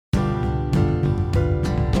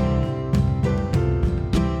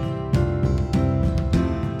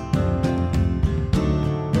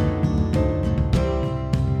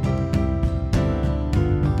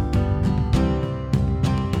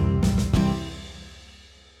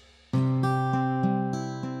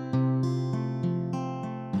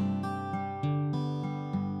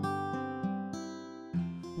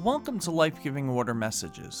Welcome to Life-Giving Water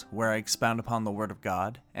Messages, where I expound upon the Word of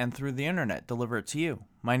God and through the internet deliver it to you.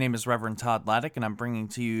 My name is Reverend Todd Laddick, and I'm bringing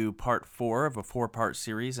to you part 4 of a 4-part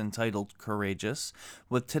series entitled Courageous,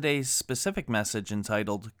 with today's specific message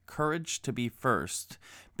entitled Courage to be First,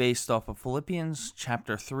 based off of Philippians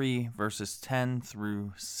chapter 3, verses 10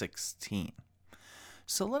 through 16.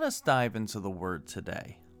 So let us dive into the Word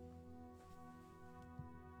today.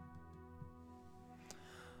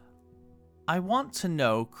 I want to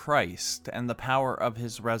know Christ and the power of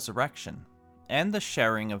his resurrection, and the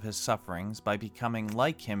sharing of his sufferings by becoming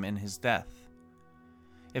like him in his death,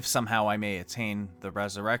 if somehow I may attain the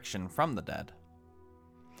resurrection from the dead.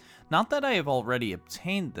 Not that I have already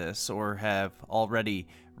obtained this or have already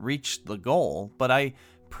reached the goal, but I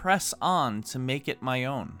press on to make it my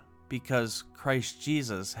own, because Christ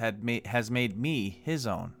Jesus has made me his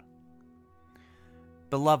own.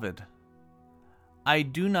 Beloved, I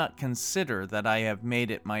do not consider that I have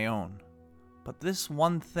made it my own, but this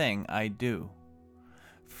one thing I do,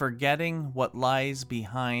 forgetting what lies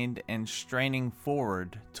behind and straining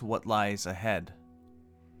forward to what lies ahead.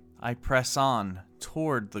 I press on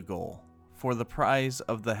toward the goal, for the prize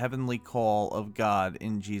of the heavenly call of God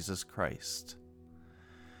in Jesus Christ.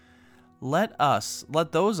 Let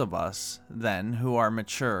those of us, then, who are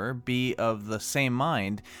mature, be of the same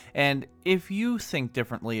mind, and if you think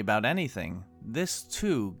differently about anything, this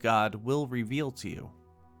too God will reveal to you.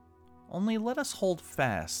 Only let us hold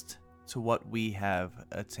fast to what we have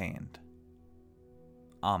attained.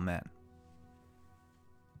 Amen.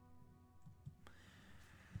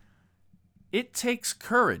 It takes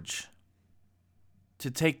courage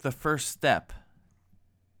to take the first step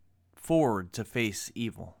forward to face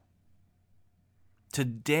evil, to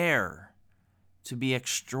dare to be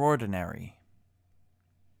extraordinary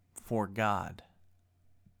for God.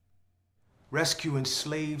 Rescuing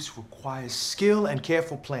slaves requires skill and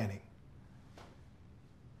careful planning.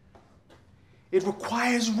 It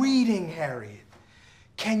requires reading, Harriet.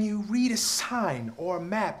 Can you read a sign or a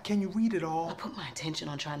map? Can you read it all? I put my attention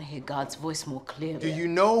on trying to hear God's voice more clearly. Do you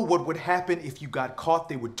know what would happen if you got caught?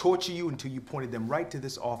 They would torture you until you pointed them right to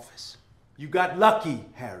this office. You got lucky,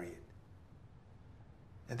 Harriet.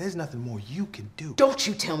 And there's nothing more you can do. Don't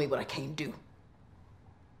you tell me what I can't do.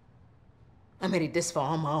 I made it this far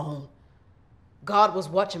on my own. God was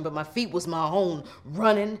watching, but my feet was my own.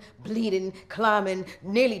 Running, bleeding, climbing,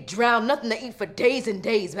 nearly drowned, nothing to eat for days and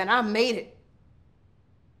days, man. I made it.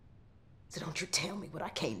 So don't you tell me what I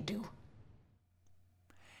can't do.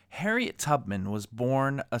 Harriet Tubman was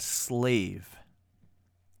born a slave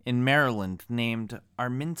in Maryland named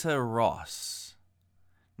Arminta Ross,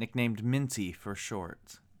 nicknamed Minty for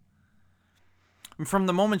short. And from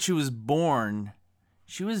the moment she was born,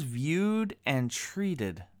 she was viewed and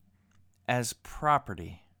treated as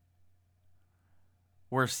property.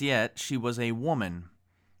 Worse yet, she was a woman,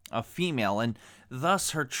 a female, and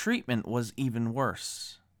thus her treatment was even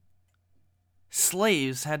worse.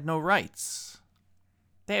 Slaves had no rights.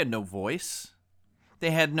 They had no voice.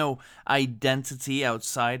 They had no identity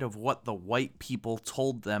outside of what the white people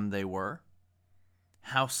told them they were.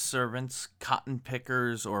 House servants, cotton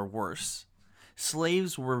pickers, or worse.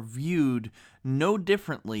 Slaves were viewed no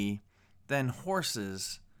differently than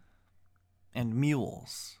horses and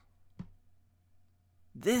mules.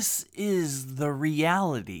 This is the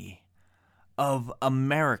reality of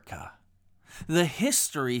America. The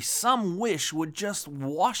history some wish would just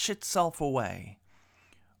wash itself away.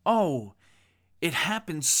 Oh, it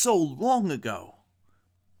happened so long ago.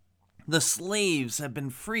 The slaves have been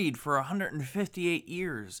freed for 158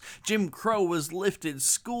 years. Jim Crow was lifted,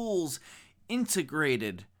 schools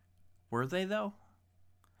integrated. Were they, though?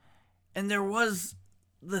 And there was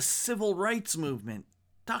the civil rights movement.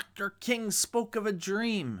 Dr. King spoke of a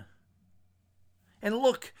dream. And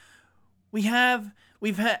look, we've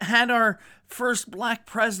had our first black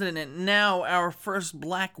president and now our first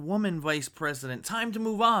black woman vice president. Time to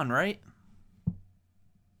move on, right?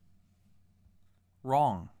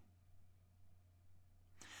 Wrong.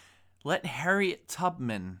 Let Harriet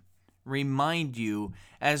Tubman remind you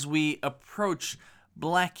as we approach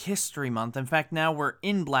Black History Month. In fact, now we're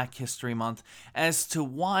in Black History Month, as to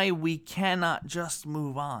why we cannot just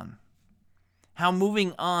move on. How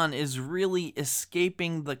moving on is really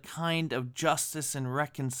escaping the kind of justice and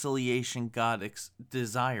reconciliation God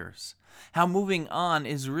desires. How moving on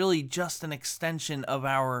is really just an extension of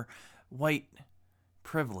our white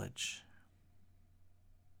privilege.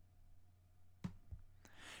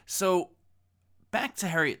 So, back to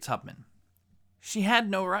Harriet Tubman. She had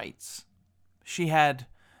no rights. She had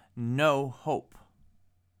no hope.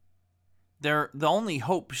 The only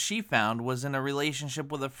hope she found was in a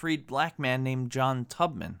relationship with a freed black man named John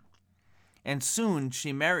Tubman. And soon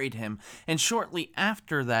she married him, and shortly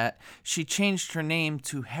after that, she changed her name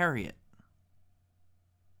to Harriet.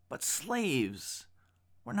 But slaves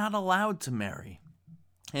were not allowed to marry,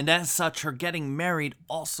 and as such, her getting married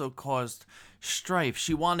also caused strife.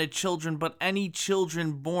 She wanted children, but any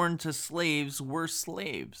children born to slaves were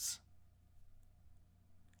slaves.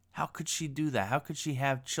 How could she do that? How could she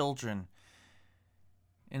have children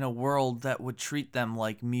in a world that would treat them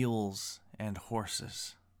like mules and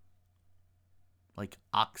horses? Like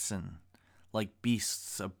oxen, like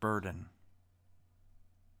beasts of burden.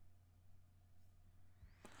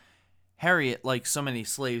 Harriet, like so many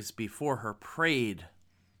slaves before her, prayed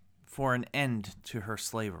for an end to her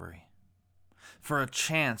slavery, for a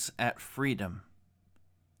chance at freedom,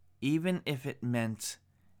 even if it meant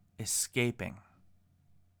escaping.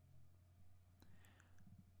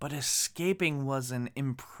 But escaping was an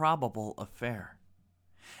improbable affair,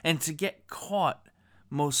 and to get caught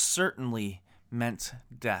most certainly meant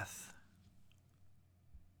death.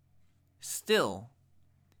 Still,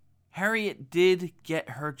 Harriet did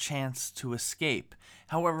get her chance to escape,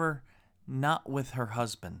 however, not with her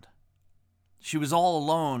husband. She was all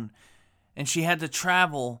alone, and she had to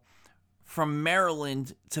travel from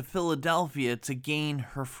Maryland to Philadelphia to gain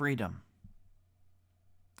her freedom.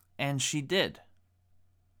 And she did.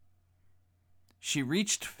 She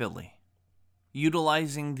reached Philly,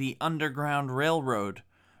 utilizing the Underground Railroad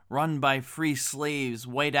run by free slaves,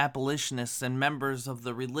 white abolitionists, and members of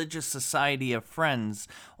the Religious Society of Friends,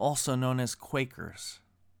 also known as Quakers.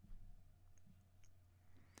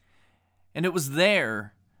 And it was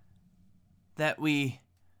there that we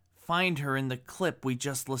find her in the clip we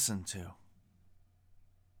just listened to.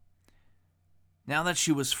 Now that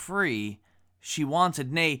she was free, she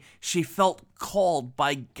wanted, nay, she felt called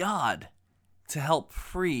by God to help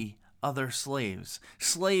free other slaves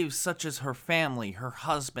such as her family, her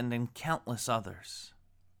husband, and countless others.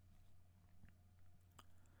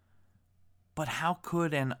 But how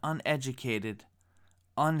could an uneducated,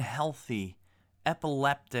 unhealthy,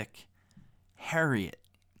 epileptic Harriet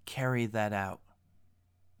carry that out?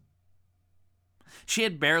 She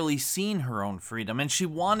had barely seen her own freedom, and she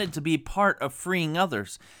wanted to be part of freeing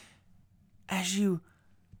others. As you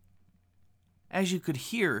could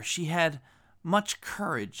hear, she had much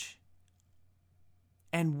courage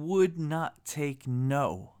and would not take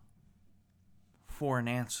no for an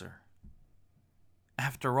answer.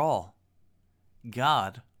 After all,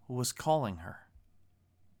 God was calling her.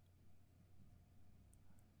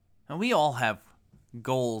 And we all have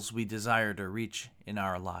goals we desire to reach in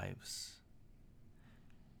our lives.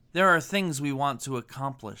 There are things we want to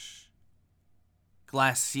accomplish,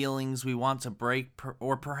 glass ceilings we want to break,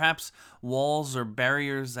 or perhaps walls or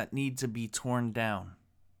barriers that need to be torn down.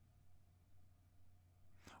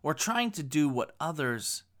 Or trying to do what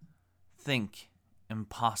others think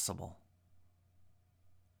impossible.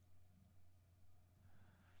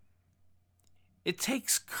 It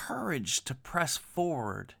takes courage to press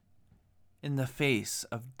forward in the face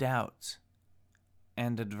of doubt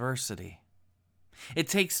and adversity. It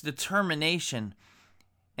takes determination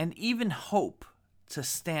and even hope to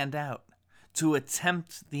stand out, to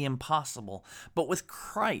attempt the impossible. But with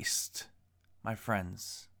Christ, my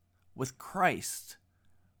friends, with Christ,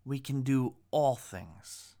 we can do all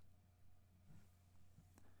things.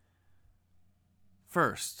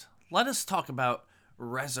 First, let us talk about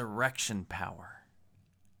resurrection power.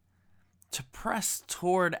 To press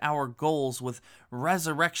toward our goals with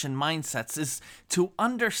resurrection mindsets is to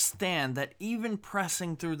understand that even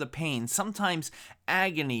pressing through the pain, sometimes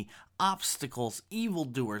agony, obstacles,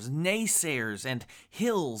 evildoers, naysayers, and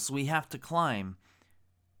hills we have to climb,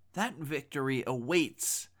 that victory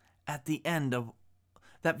awaits at the end of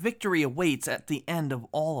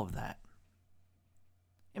all of that.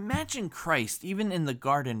 Imagine Christ, even in the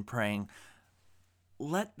garden, praying,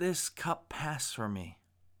 "Let this cup pass from me."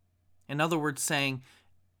 In other words, saying,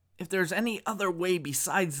 if there's any other way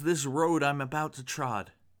besides this road I'm about to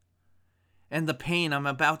trod, and the pain I'm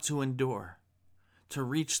about to endure to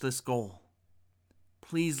reach this goal,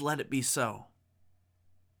 please let it be so.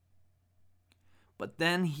 But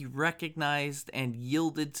then he recognized and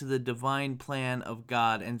yielded to the divine plan of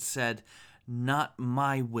God and said, "Not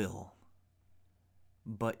my will,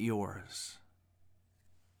 but yours."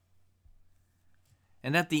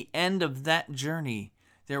 And at the end of that journey,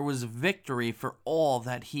 there was victory for all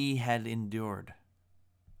that he had endured.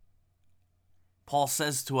 Paul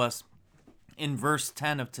says to us in verse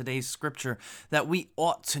 10 of today's scripture that we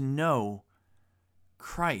ought to know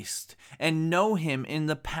Christ and know him in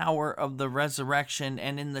the power of the resurrection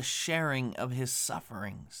and in the sharing of his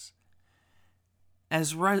sufferings.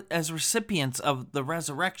 As recipients of the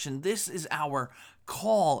resurrection, this is our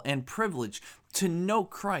call and privilege to know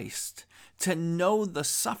Christ, to know the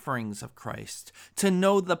sufferings of Christ, to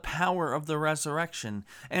know the power of the resurrection,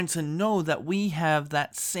 and to know that we have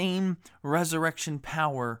that same resurrection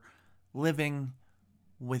power living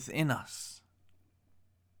within us.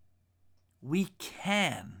 We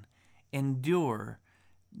can endure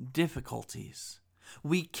difficulties.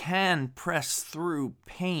 We can press through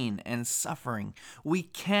pain and suffering. We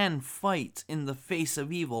can fight in the face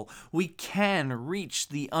of evil. We can reach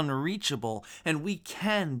the unreachable, and we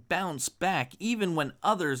can bounce back even when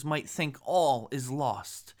others might think all is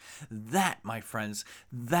lost. That, my friends,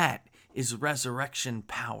 that is resurrection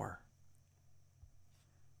power.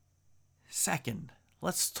 Second,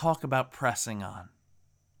 let's talk about pressing on.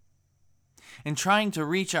 In trying to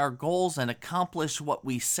reach our goals and accomplish what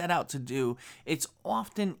we set out to do, it's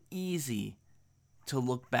often easy to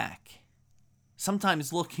look back.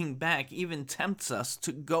 Sometimes looking back even tempts us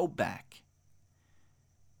to go back.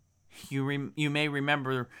 You may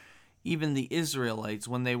remember even the Israelites,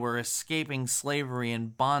 when they were escaping slavery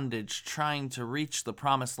and bondage, trying to reach the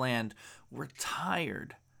promised land, were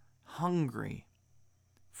tired, hungry,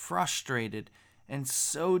 frustrated, and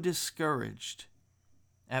so discouraged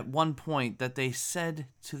at one point that they said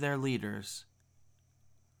to their leaders,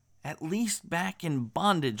 "At least back in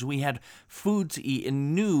bondage we had food to eat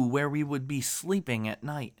and knew where we would be sleeping at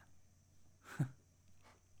night."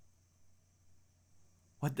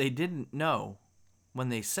 What they didn't know when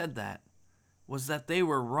they said that was that they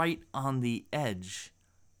were right on the edge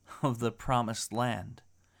of the promised land.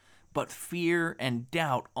 But fear and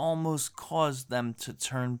doubt almost caused them to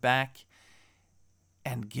turn back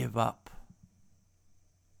and give up.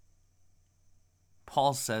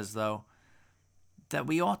 Paul says, though, that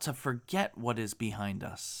we ought to forget what is behind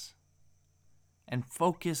us and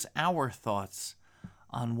focus our thoughts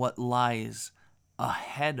on what lies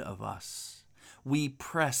ahead of us. We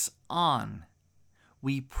press on.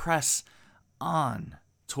 We press on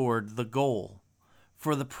toward the goal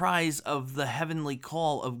for the prize of the heavenly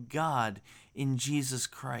call of God in Jesus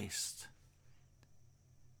Christ.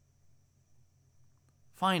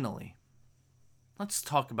 Finally, let's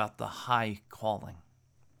talk about the high calling.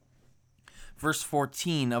 Verse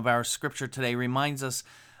 14 of our scripture today reminds us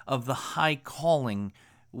of the high calling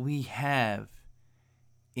we have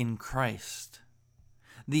in Christ.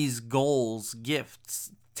 These goals,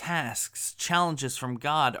 gifts, tasks, challenges from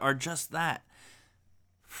God are just that,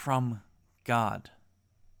 from God.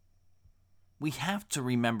 We have to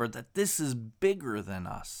remember that this is bigger than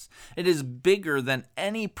us. It is bigger than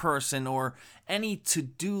any person or any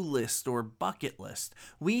to-do list or bucket list.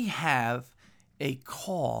 We have a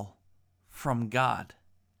call from God.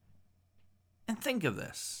 And think of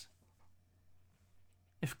this.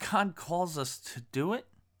 If God calls us to do it,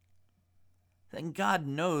 then God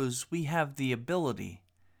knows we have the ability,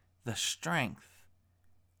 the strength,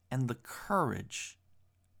 and the courage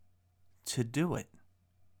to do it.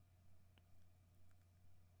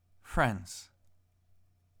 Friends,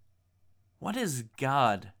 what is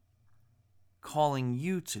God calling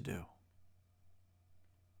you to do?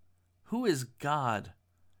 Who is God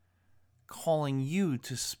calling you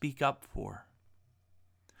to speak up for?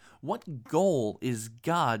 What goal is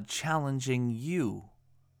God challenging you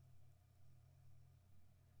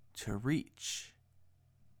to reach?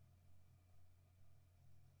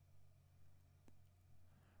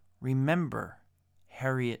 Remember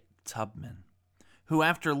Harriet Tubman, who,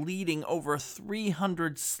 after leading over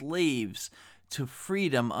 300 slaves to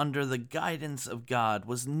freedom under the guidance of God,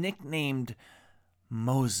 was nicknamed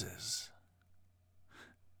Moses.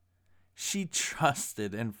 She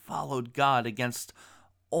trusted and followed God against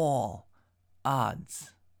all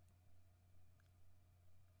odds.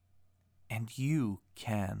 And you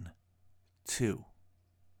can too.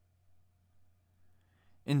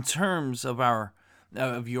 In terms of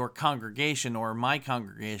your congregation or my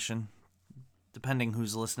congregation, depending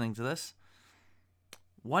who's listening to this,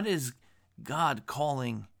 what is God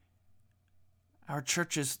calling our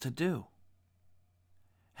churches to do?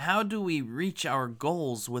 How do we reach our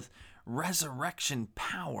goals with resurrection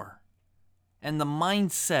power and the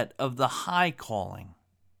mindset of the high calling?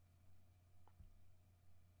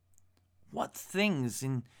 What things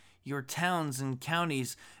in your towns and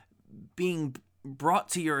counties being brought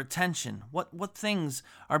to your attention? What things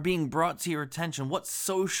are being brought to your attention? What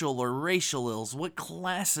social or racial ills? What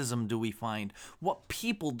classism do we find? What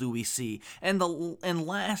people do we see? And the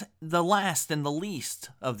last and the least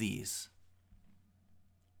of these.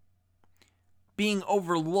 being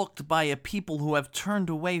overlooked by a people who have turned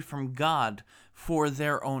away from God for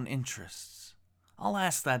their own interests? I'll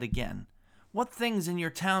ask that again. What things in your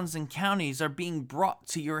towns and counties are being brought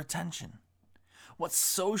to your attention? What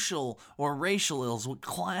social or racial ills, what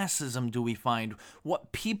classism do we find?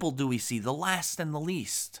 What people do we see, the last and the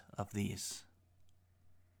least of these?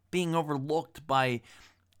 Being overlooked by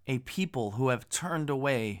a people who have turned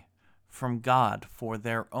away from God for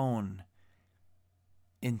their own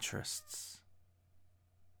interests.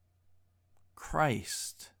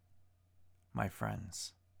 Christ, my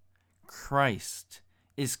friends, Christ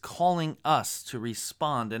is calling us to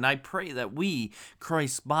respond, and I pray that we,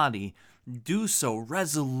 Christ's body, do so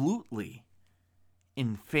resolutely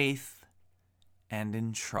in faith and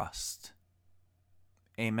in trust.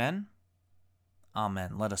 Amen?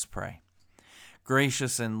 Amen. Let us pray.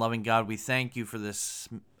 Gracious and loving God, we thank you for this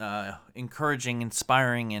encouraging,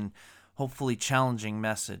 inspiring, and hopefully challenging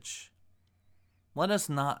message. Let us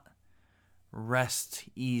not rest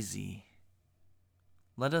easy.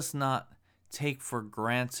 Let us not take for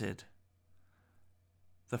granted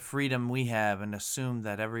the freedom we have and assume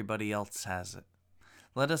that everybody else has it.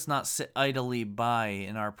 Let us not sit idly by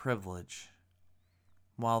in our privilege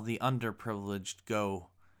while the underprivileged go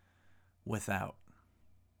without.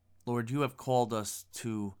 Lord, you have called us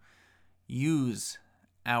to use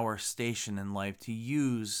our station in life, to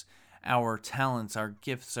use our talents, our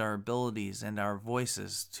gifts, our abilities, and our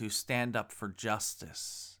voices to stand up for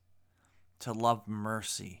justice, to love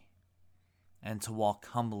mercy, and to walk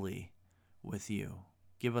humbly with you.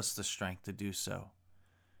 Give us the strength to do so.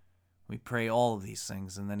 We pray all of these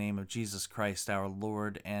things in the name of Jesus Christ, our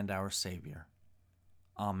Lord and our Savior.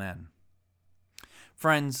 Amen.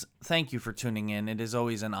 Friends, thank you for tuning in. It is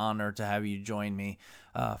always an honor to have you join me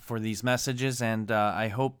for these messages, and I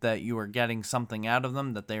hope that you are getting something out of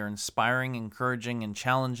them, that they are inspiring, encouraging, and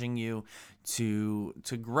challenging you to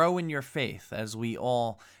grow in your faith, as we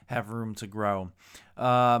all have room to grow.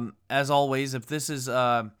 As always, if this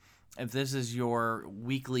is your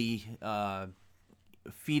weekly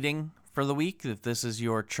feeding for the week, if this is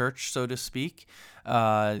your church, so to speak,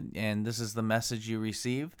 and this is the message you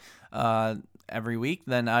receive every week,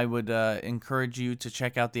 then I would encourage you to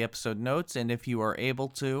check out the episode notes. And if you are able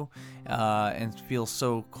to and feel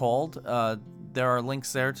so called, there are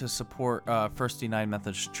links there to support First United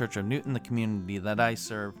Methodist Church of Newton, the community that I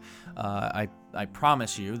serve. I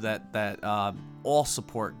promise you that all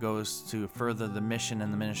support goes to further the mission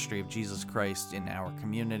and the ministry of Jesus Christ in our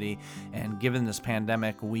community. And given this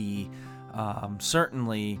pandemic, we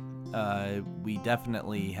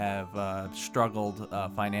definitely have struggled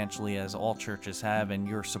financially, as all churches have, and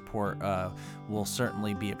your support will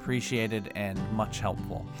certainly be appreciated and much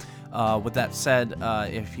helpful. With that said,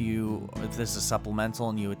 if this is supplemental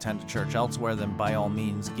and you attend a church elsewhere, then by all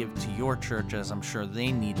means give to your church, as I'm sure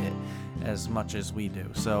they need it as much as we do.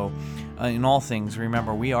 So in all things,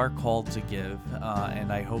 remember, we are called to give,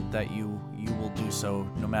 and I hope that you will do so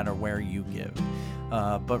no matter where you give.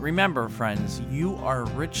 But remember, friends, you are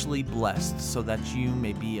richly blessed so that you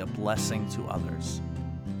may be a blessing to others.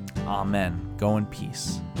 Amen. Go in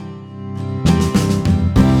peace.